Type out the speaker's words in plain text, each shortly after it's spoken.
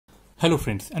Hello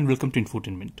friends and welcome to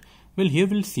Infotainment. Well, here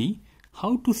we'll see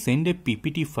how to send a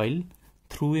PPT file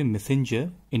through a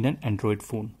messenger in an Android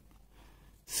phone.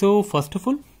 So first of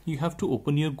all, you have to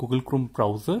open your Google Chrome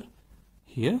browser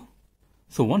here.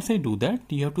 So once I do that,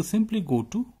 you have to simply go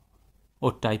to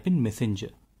or type in Messenger.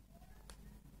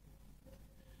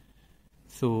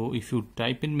 So if you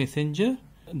type in Messenger,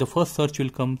 the first search will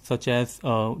come such as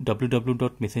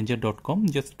www.messenger.com.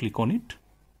 Just click on it.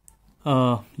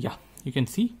 Yeah, you can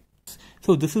see.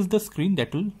 So this is the screen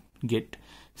that will get.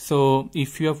 So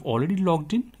if you have already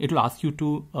logged in, it will ask you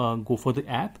to go for the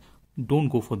app. Don't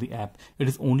go for the app. It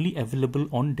is only available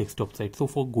on desktop side. So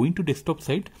for going to desktop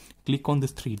side, click on these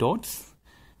three dots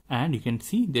and you can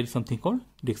see there is something called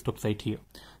desktop site here.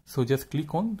 So just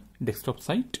click on desktop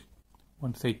site.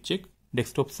 Once I check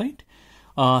desktop site,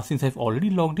 since I've already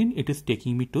logged in, it is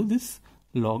taking me to this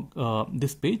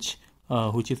this page,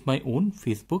 which is my own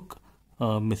Facebook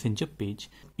Messenger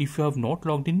page. If you have not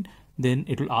logged in, then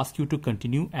it will ask you to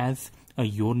continue as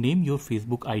your name, your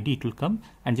Facebook ID. It will come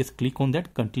and just click on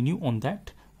that, continue on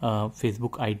that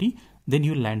Facebook ID. Then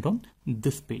you land on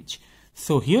this page.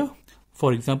 So here,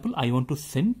 for example, I want to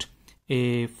send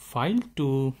a file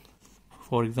to,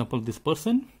 for example, this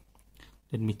person.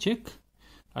 Let me check.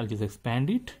 I'll just expand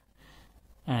it.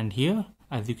 And here,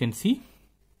 as you can see,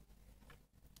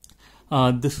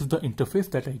 this is the interface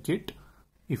that I get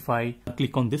if I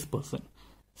click on this person.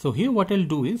 So here what I'll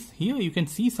do is, here you can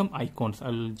see some icons.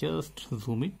 I'll just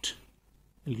zoom it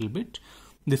a little bit.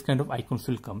 This kind of icons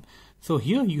will come. So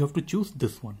here you have to choose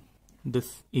this one,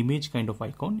 this image kind of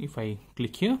icon. If I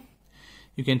click here,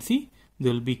 you can see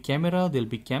there will be camera, there will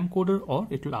be camcorder, or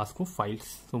it will ask for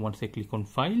files. So once I click on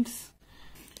files,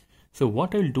 so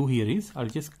what I'll do here is I'll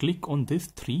just click on these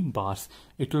three bars.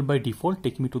 It will by default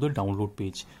take me to the download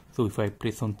page. So if I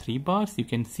press on three bars, you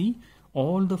can see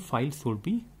all the files will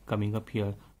be coming up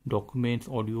here. Documents,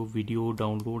 audio, video,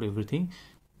 download, everything.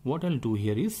 What I'll do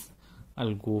here is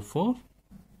I'll go for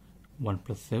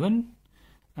 1+7,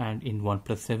 and in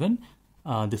 1+7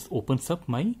 this opens up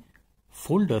my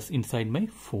folders inside my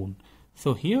phone.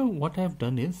 So here what I have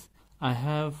done is I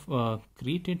have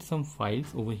created some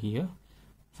files over here,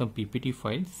 some PPT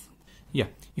files. Yeah,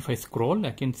 if I scroll,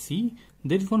 I can see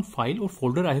there is one file or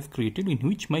folder I have created in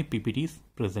which my PPT is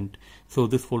present. So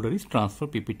this folder is transfer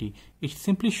PPT. It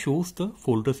simply shows the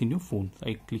folders in your phone.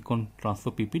 I click on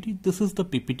transfer PPT. This is the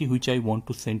PPT which I want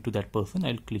to send to that person.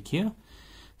 I'll click here.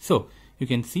 So you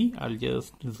can see, I'll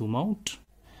just zoom out.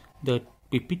 The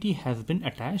PPT has been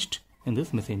attached in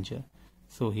this messenger.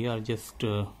 So here I'll just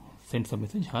send some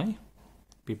message. Hi,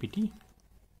 PPT.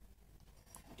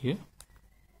 Here.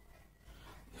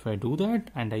 If I do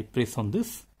that and I press on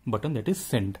this button, that is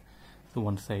send. So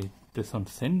once I press on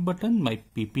send button, my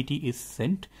PPT is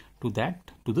sent to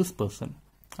this person.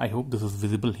 I hope this is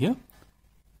visible here.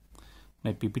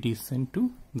 My PPT is sent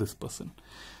to this person.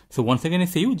 So once again I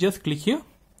say you just click here.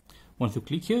 Once you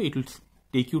click here, it will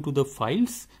take you to the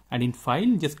files, and in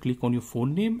file just click on your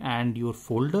phone name and your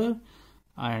folder,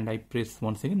 and I press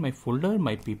once again my folder,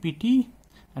 my PPT,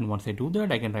 and once I do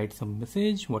that I can write some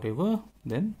message, whatever,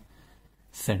 then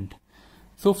send.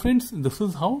 So friends, this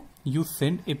is how you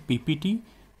send a PPT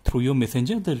through your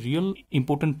messenger. The real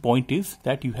important point is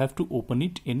that you have to open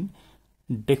it in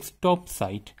desktop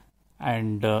site,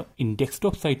 and in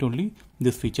desktop site only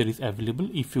this feature is available.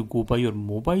 If you go by your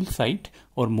mobile site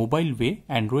or mobile way,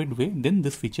 Android way, then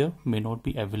this feature may not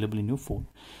be available in your phone.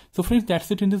 So friends, that's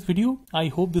it in this video. I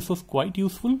hope this was quite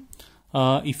useful.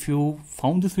 If you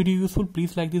found this video useful,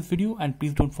 please like this video, and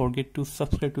please don't forget to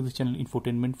subscribe to the channel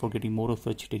Infotainment for getting more of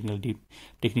such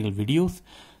technical videos.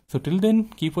 So till then,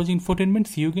 keep watching Infotainment.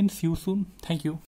 See you again. See you soon. Thank you.